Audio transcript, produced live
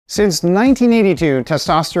Since 1982,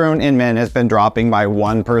 testosterone in men has been dropping by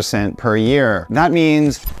 1% per year. That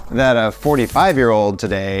means that a 45-year-old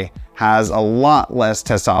today has a lot less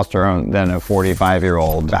testosterone than a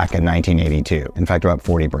 45-year-old back in 1982. In fact, about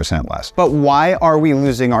 40% less. But why are we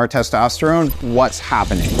losing our testosterone? What's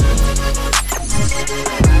happening?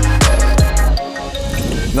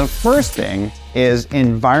 The first thing is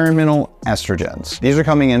environmental estrogens. These are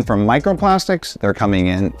coming in from microplastics, they're coming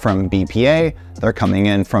in from BPA, they're coming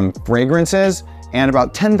in from fragrances, and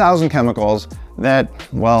about 10,000 chemicals that,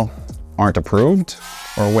 well, aren't approved.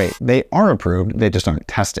 Or wait, they are approved, they just aren't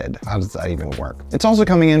tested. How does that even work? It's also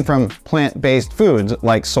coming in from plant-based foods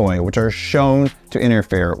like soy, which are shown to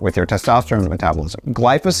interfere with your testosterone metabolism.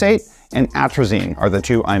 Glyphosate and atrazine are the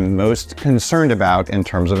two I'm most concerned about in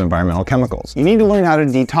terms of environmental chemicals. You need to learn how to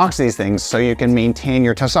detox these things so you can maintain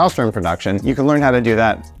your testosterone production. You can learn how to do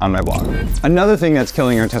that on my blog. Another thing that's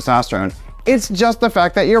killing your testosterone, it's just the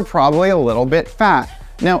fact that you're probably a little bit fat.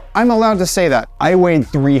 Now, I'm allowed to say that. I weighed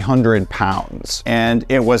 300 pounds and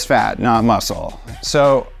it was fat, not muscle.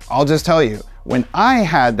 So I'll just tell you, when I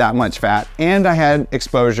had that much fat and I had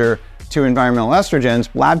exposure to environmental estrogens,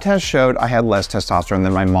 lab tests showed I had less testosterone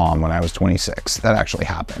than my mom when I was 26. That actually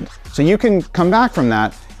happened. So you can come back from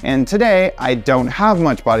that. And today I don't have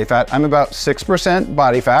much body fat. I'm about 6%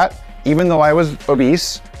 body fat, even though I was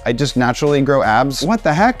obese. I just naturally grow abs. What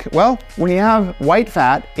the heck? Well, when you have white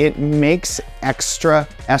fat, it makes extra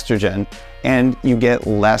estrogen and you get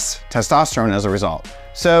less testosterone as a result.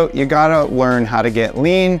 So you gotta learn how to get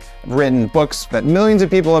lean. I've written books that millions of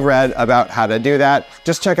people have read about how to do that.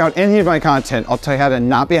 Just check out any of my content. I'll tell you how to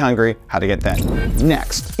not be hungry, how to get thin.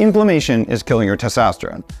 Next, inflammation is killing your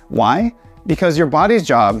testosterone. Why? Because your body's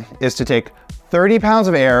job is to take 30 pounds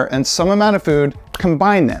of air and some amount of food,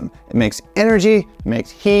 combine them. It makes energy, it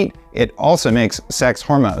makes heat, it also makes sex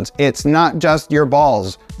hormones. It's not just your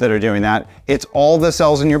balls that are doing that, it's all the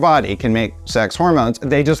cells in your body can make sex hormones.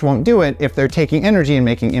 They just won't do it if they're taking energy and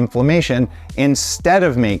making inflammation instead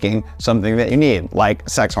of making something that you need, like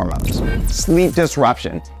sex hormones. Sleep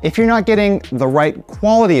disruption. If you're not getting the right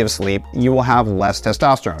quality of sleep, you will have less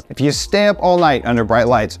testosterone. If you stay up all night under bright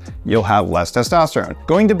lights, you'll have less testosterone.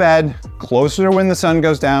 Going to bed closer to when the sun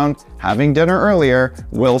goes down, having dinner earlier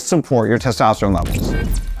will support your testosterone levels.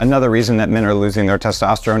 Another reason that men are losing their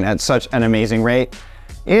testosterone at such an amazing rate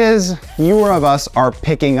is fewer of us are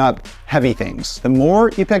picking up heavy things. The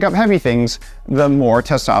more you pick up heavy things, the more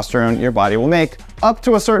testosterone your body will make up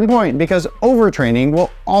to a certain point, because overtraining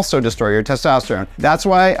will also destroy your testosterone. That's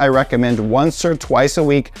why I recommend once or twice a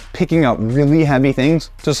week picking up really heavy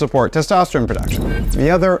things to support testosterone production.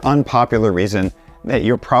 The other unpopular reason that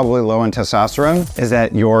you're probably low on testosterone is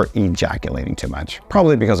that you're ejaculating too much,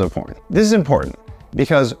 probably because of porn. This is important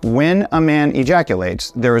because when a man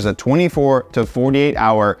ejaculates, there is a 24 to 48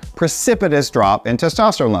 hour precipitous drop in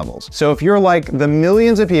testosterone levels. So if you're like the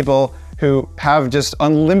millions of people who have just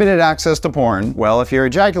unlimited access to porn, well, if you're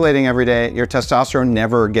ejaculating every day, your testosterone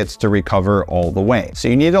never gets to recover all the way. So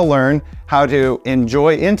you need to learn how to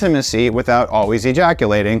enjoy intimacy without always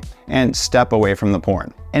ejaculating and step away from the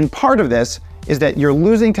porn. And part of this is that you're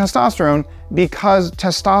losing testosterone because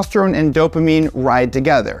testosterone and dopamine ride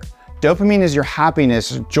together. Dopamine is your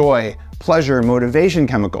happiness, joy, pleasure, motivation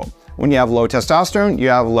chemical. When you have low testosterone, you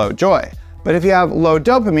have low joy. But if you have low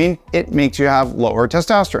dopamine, it makes you have lower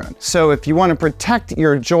testosterone. So if you want to protect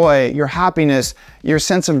your joy, your happiness, your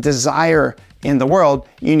sense of desire in the world,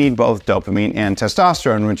 you need both dopamine and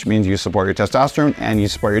testosterone, which means you support your testosterone and you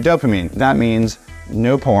support your dopamine. That means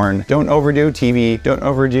no porn, don't overdo TV, don't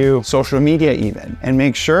overdo social media even, and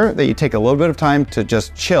make sure that you take a little bit of time to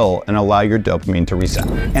just chill and allow your dopamine to reset.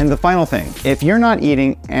 And the final thing, if you're not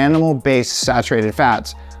eating animal-based saturated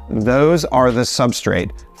fats, those are the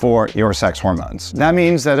substrate for your sex hormones. That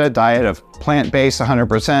means that a diet of plant-based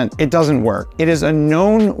 100%, it doesn't work. It is a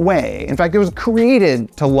known way. In fact, it was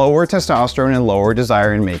created to lower testosterone and lower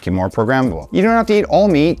desire and make you more programmable. You don't have to eat all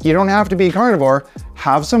meat. You don't have to be a carnivore.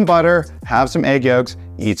 Have some butter, have some egg yolks,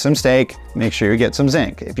 eat some steak, make sure you get some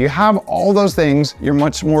zinc. If you have all those things, you're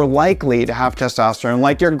much more likely to have testosterone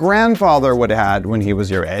like your grandfather would have had when he was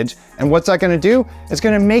your age. And what's that gonna do? It's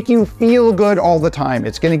gonna make you feel good all the time.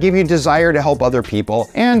 It's gonna give you desire to help other people.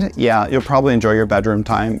 And yeah, you'll probably enjoy your bedroom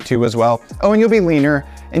time too as well. Oh, and you'll be leaner,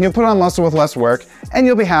 and you'll put on muscle with less work, and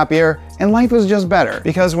you'll be happier, and life is just better.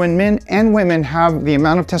 Because when men and women have the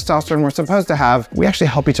amount of testosterone we're supposed to have, we actually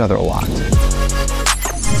help each other a lot.